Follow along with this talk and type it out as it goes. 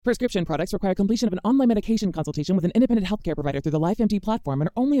Prescription products require completion of an online medication consultation with an independent healthcare provider through the LifeMD platform and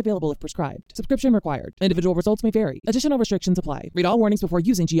are only available if prescribed. Subscription required. Individual results may vary. Additional restrictions apply. Read all warnings before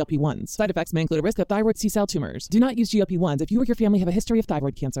using GLP-1s. Side effects may include a risk of thyroid C-cell tumors. Do not use GLP-1s if you or your family have a history of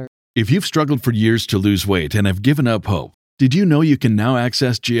thyroid cancer. If you've struggled for years to lose weight and have given up hope, did you know you can now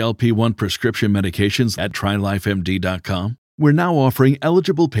access GLP-1 prescription medications at TryLifeMD.com? We're now offering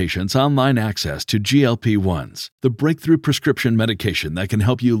eligible patients online access to GLP-1s, the breakthrough prescription medication that can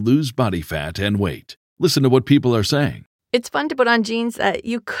help you lose body fat and weight. Listen to what people are saying. It's fun to put on jeans that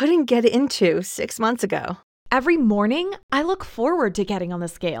you couldn't get into 6 months ago. Every morning, I look forward to getting on the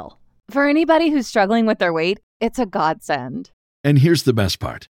scale. For anybody who's struggling with their weight, it's a godsend. And here's the best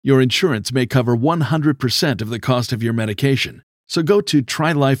part. Your insurance may cover 100% of the cost of your medication. So go to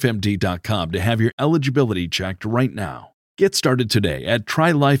TryLifeMD.com to have your eligibility checked right now. Get started today at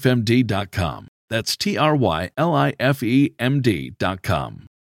TryLifeMD.com. That's TryLifeMD.com.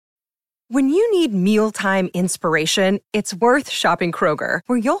 When you need mealtime inspiration, it's worth shopping Kroger,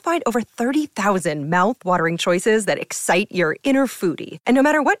 where you'll find over 30,000 mouth-watering choices that excite your inner foodie. And no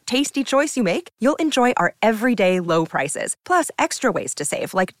matter what tasty choice you make, you'll enjoy our everyday low prices, plus extra ways to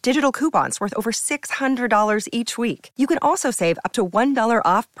save, like digital coupons worth over $600 each week. You can also save up to $1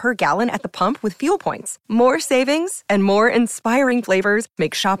 off per gallon at the pump with fuel points. More savings and more inspiring flavors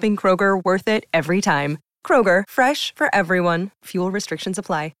make shopping Kroger worth it every time. Kroger, fresh for everyone. Fuel restrictions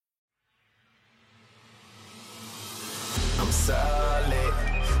apply. I'm solid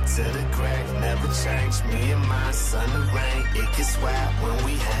to the crack, never change. Me and my son, the rain, it gets wet when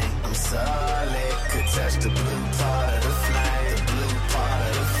we hang. I'm solid, could touch the blue part of the flame, the blue part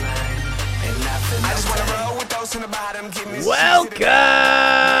of the flame. Ain't nothing. I just wanna roll with those in the bottom. Give me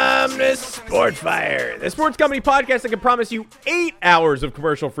Welcome to Sportfire, the sports company podcast that can promise you 8 hours of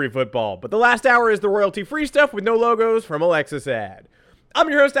commercial-free football, but the last hour is the royalty-free stuff with no logos from a Lexus ad. I'm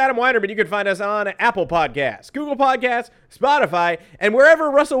your host, Adam Weiner, but you can find us on Apple Podcasts, Google Podcasts, Spotify, and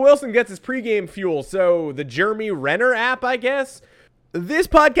wherever Russell Wilson gets his pregame fuel. So the Jeremy Renner app, I guess. This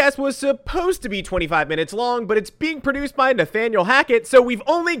podcast was supposed to be 25 minutes long, but it's being produced by Nathaniel Hackett, so we've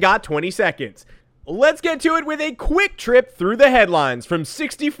only got 20 seconds. Let's get to it with a quick trip through the headlines from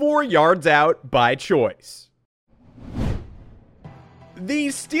 64 yards out by choice. The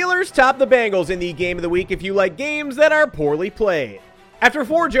Steelers top the Bengals in the game of the week if you like games that are poorly played. After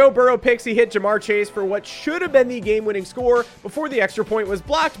 4 Joe Burrow picks, he hit Jamar Chase for what should have been the game-winning score before the extra point was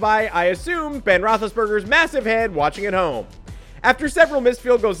blocked by, I assume, Ben Roethlisberger's massive head watching at home. After several missed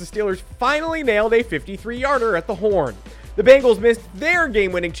field goals, the Steelers finally nailed a 53-yarder at the horn. The Bengals missed their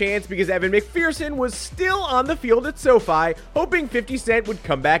game-winning chance because Evan McPherson was still on the field at SoFi, hoping 50 Cent would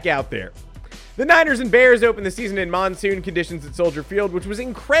come back out there. The Niners and Bears opened the season in monsoon conditions at Soldier Field, which was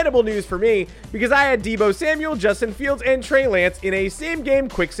incredible news for me because I had Deebo Samuel, Justin Fields, and Trey Lance in a same-game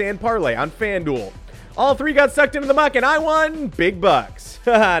quicksand parlay on FanDuel. All 3 got sucked into the muck, and I won big bucks.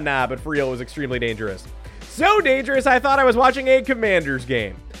 Haha, nah, but for real, it was extremely dangerous. So dangerous, I thought I was watching a Commanders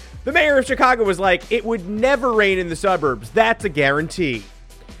game. The mayor of Chicago was like, it would never rain in the suburbs. That's a guarantee.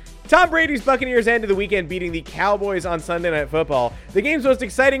 Tom Brady's Buccaneers ended the weekend beating the Cowboys on Sunday Night Football. The game's most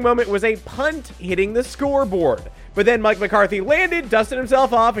exciting moment was a punt hitting the scoreboard. But then Mike McCarthy landed, dusted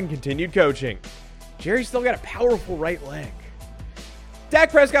himself off, and continued coaching. Jerry's still got a powerful right leg.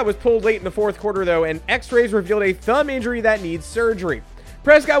 Dak Prescott was pulled late in the fourth quarter, though, and x-rays revealed a thumb injury that needs surgery.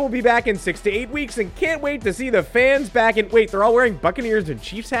 Prescott will be back in 6 to 8 weeks and can't wait to see the fans back in... Wait, they're all wearing Buccaneers and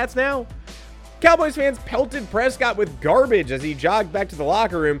Chiefs hats now? Cowboys fans pelted Prescott with garbage as he jogged back to the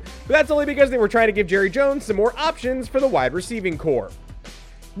locker room, but that's only because they were trying to give Jerry Jones some more options for the wide receiving core.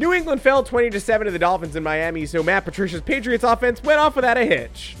 New England fell 20-7 to the Dolphins in Miami, so Matt Patricia's Patriots offense went off without a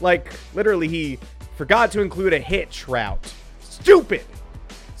hitch. Like, literally, he forgot to include a hitch route. Stupid!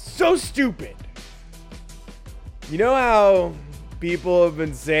 So stupid! You know how people have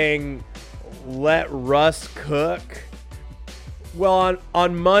been saying, let Russ cook? Well,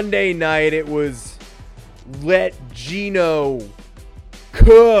 on Monday night, it was let Geno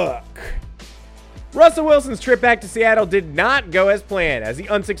cook. Russell Wilson's trip back to Seattle did not go as planned, as he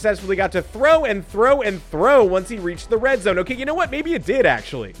unsuccessfully got to throw and throw and throw once he reached the red zone. Okay, you know what? Maybe it did,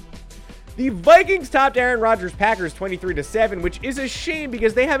 actually. The Vikings topped Aaron Rodgers' Packers 23-7, which is a shame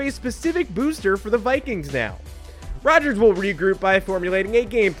because they have a specific booster for the Vikings now. Rodgers will regroup by formulating a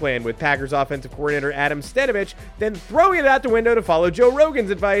game plan with Packers offensive coordinator Adam Stenavich, then throwing it out the window to follow Joe Rogan's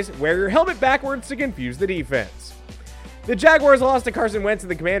advice, wear your helmet backwards to confuse the defense. The Jaguars lost to Carson Wentz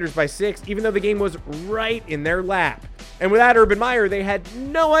and the Commanders by 6, even though the game was right in their lap. And without Urban Meyer, they had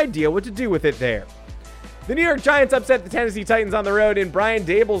no idea what to do with it there. The New York Giants upset the Tennessee Titans on the road in Brian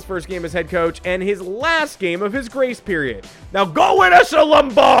Daboll's first game as head coach and his last game of his grace period. Now go win us a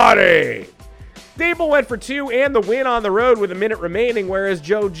Lombardi! Daboll went for 2 and the win on the road with a minute remaining, whereas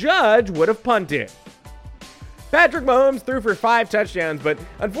Joe Judge would have punted. Patrick Mahomes threw for 5 touchdowns, but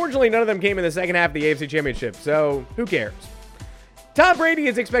unfortunately none of them came in the second half of the AFC Championship, so who cares? Tom Brady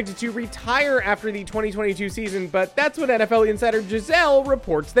is expected to retire after the 2022 season, but that's what NFL insider Giselle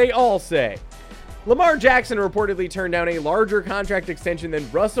reports they all say. Lamar Jackson reportedly turned down a larger contract extension than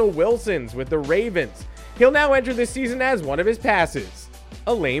Russell Wilson's with the Ravens. He'll now enter this season as one of his passes.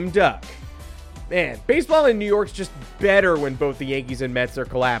 A lame duck. Man, baseball in New York's just better when both the Yankees and Mets are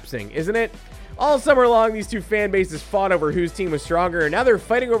collapsing, isn't it? All summer long, these two fan bases fought over whose team was stronger, and now they're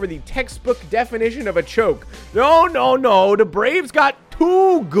fighting over the textbook definition of a choke. No, the Braves got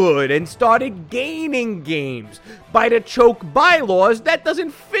too good and started gaining games by the choke bylaws that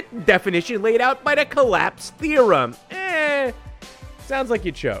doesn't fit the definition laid out by the collapse theorem. Sounds like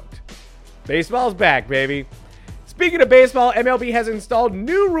you choked. Baseball's back, baby. Speaking of baseball, MLB has installed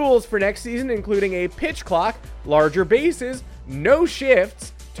new rules for next season, including a pitch clock, larger bases, no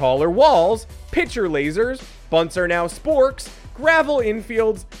shifts, taller walls, pitcher lasers, bunts are now sporks, gravel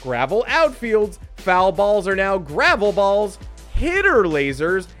infields, gravel outfields, foul balls are now gravel balls, hitter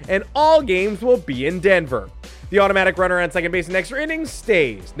lasers, and all games will be in Denver. The automatic runner on second base in extra innings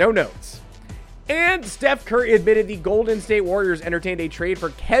stays. No notes. And Steph Curry admitted the Golden State Warriors entertained a trade for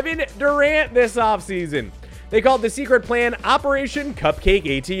Kevin Durant this offseason. They called the secret plan Operation Cupcake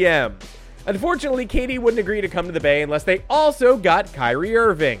ATM. Unfortunately, KD wouldn't agree to come to the Bay unless they also got Kyrie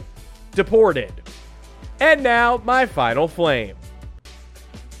Irving deported. And now, my final flame.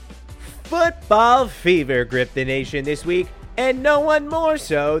 Football fever gripped the nation this week, and no one more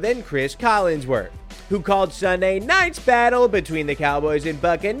so than Chris Collinsworth, who called Sunday night's battle between the Cowboys and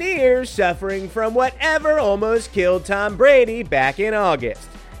Buccaneers suffering from whatever almost killed Tom Brady back in August.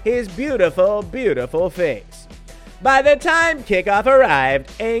 His beautiful, beautiful face. By the time kickoff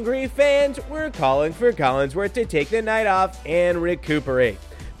arrived, angry fans were calling for Collinsworth to take the night off and recuperate.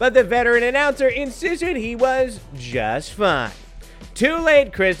 But the veteran announcer insisted he was just fine. Too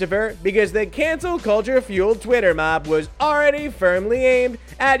late, Christopher, because the cancel culture-fueled Twitter mob was already firmly aimed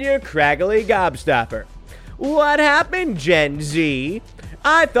at your craggly gobstopper. What happened, Gen Z?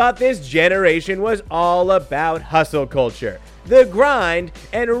 I thought this generation was all about hustle culture, the grind,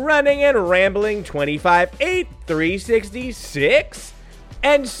 and running and rambling 25-8, 366?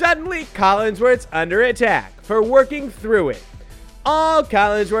 And suddenly Collinsworth's under attack for working through it. All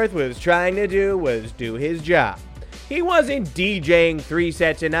Collinsworth was trying to do was do his job. He wasn't DJing 3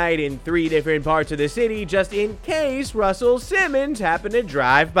 sets a night in 3 different parts of the city just in case Russell Simmons happened to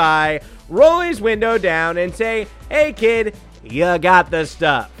drive by, roll his window down, and say, "Hey kid, you got the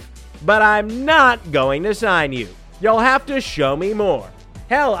stuff, but I'm not going to sign you. You'll have to show me more."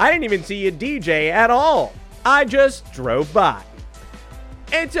 Hell, I didn't even see you DJ at all. I just drove by.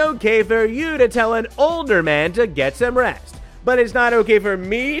 It's okay for you to tell an older man to get some rest, but it's not okay for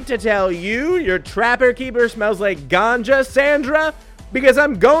me to tell you your trapper keeper smells like ganja, Sandra, because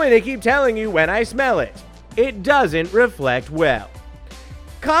I'm going to keep telling you when I smell it. It doesn't reflect well.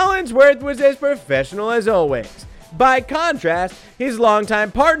 Collinsworth was as professional as always. By contrast, his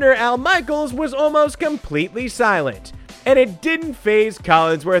longtime partner Al Michaels was almost completely silent, and it didn't faze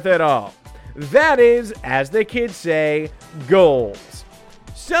Collinsworth at all. That is, as the kids say, goals.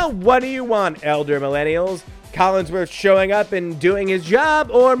 So what do you want, elder millennials? Collinsworth showing up and doing his job,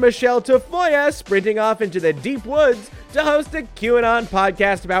 or Michelle Tafoya sprinting off into the deep woods to host a QAnon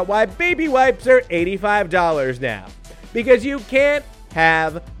podcast about why baby wipes are $85 now? Because you can't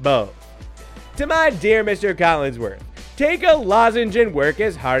have both. To my dear Mr. Collinsworth, take a lozenge and work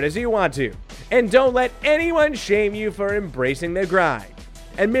as hard as you want to, and don't let anyone shame you for embracing the grind.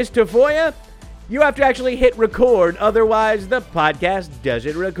 And Miss Tafoya, you have to actually hit record, otherwise the podcast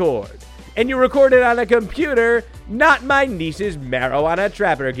doesn't record. And you record it on a computer, not my niece's marijuana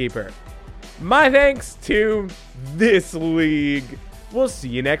trapper keeper. My thanks to this league. We'll see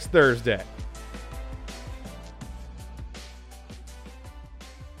you next Thursday.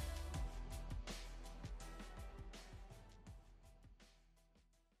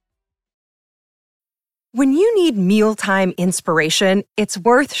 When you need mealtime inspiration, it's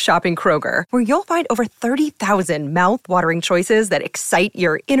worth shopping Kroger, where you'll find over 30,000 mouth-watering choices that excite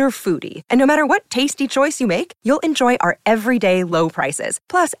your inner foodie. And no matter what tasty choice you make, you'll enjoy our everyday low prices,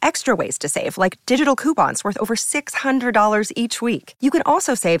 plus extra ways to save, like digital coupons worth over $600 each week. You can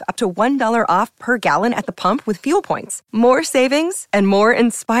also save up to $1 off per gallon at the pump with fuel points. More savings and more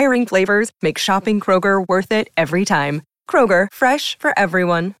inspiring flavors make shopping Kroger worth it every time. Kroger, fresh for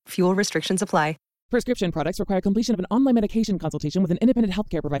everyone. Fuel restrictions apply. Prescription products require completion of an online medication consultation with an independent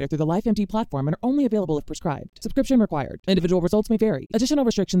healthcare provider through the LifeMD platform and are only available if prescribed. Subscription required. Individual results may vary. Additional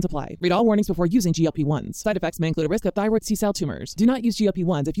restrictions apply. Read all warnings before using GLP-1s. Side effects may include a risk of thyroid C-cell tumors. Do not use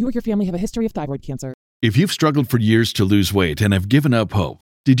GLP-1s if you or your family have a history of thyroid cancer. If you've struggled for years to lose weight and have given up hope,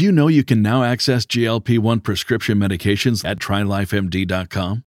 did you know you can now access GLP-1 prescription medications at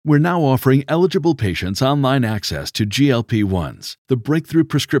TryLifeMD.com? We're now offering eligible patients online access to GLP-1s, the breakthrough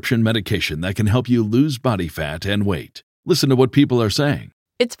prescription medication that can help you lose body fat and weight. Listen to what people are saying.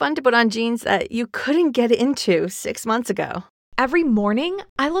 It's fun to put on jeans that you couldn't get into 6 months ago. Every morning,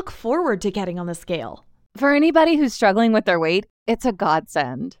 I look forward to getting on the scale. For anybody who's struggling with their weight, it's a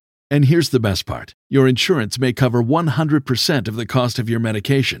godsend. And here's the best part. Your insurance may cover 100% of the cost of your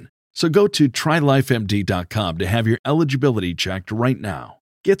medication. So go to TryLifeMD.com to have your eligibility checked right now.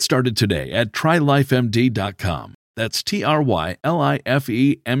 Get started today at TryLifeMD.com. That's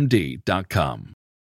TryLifeMD.com.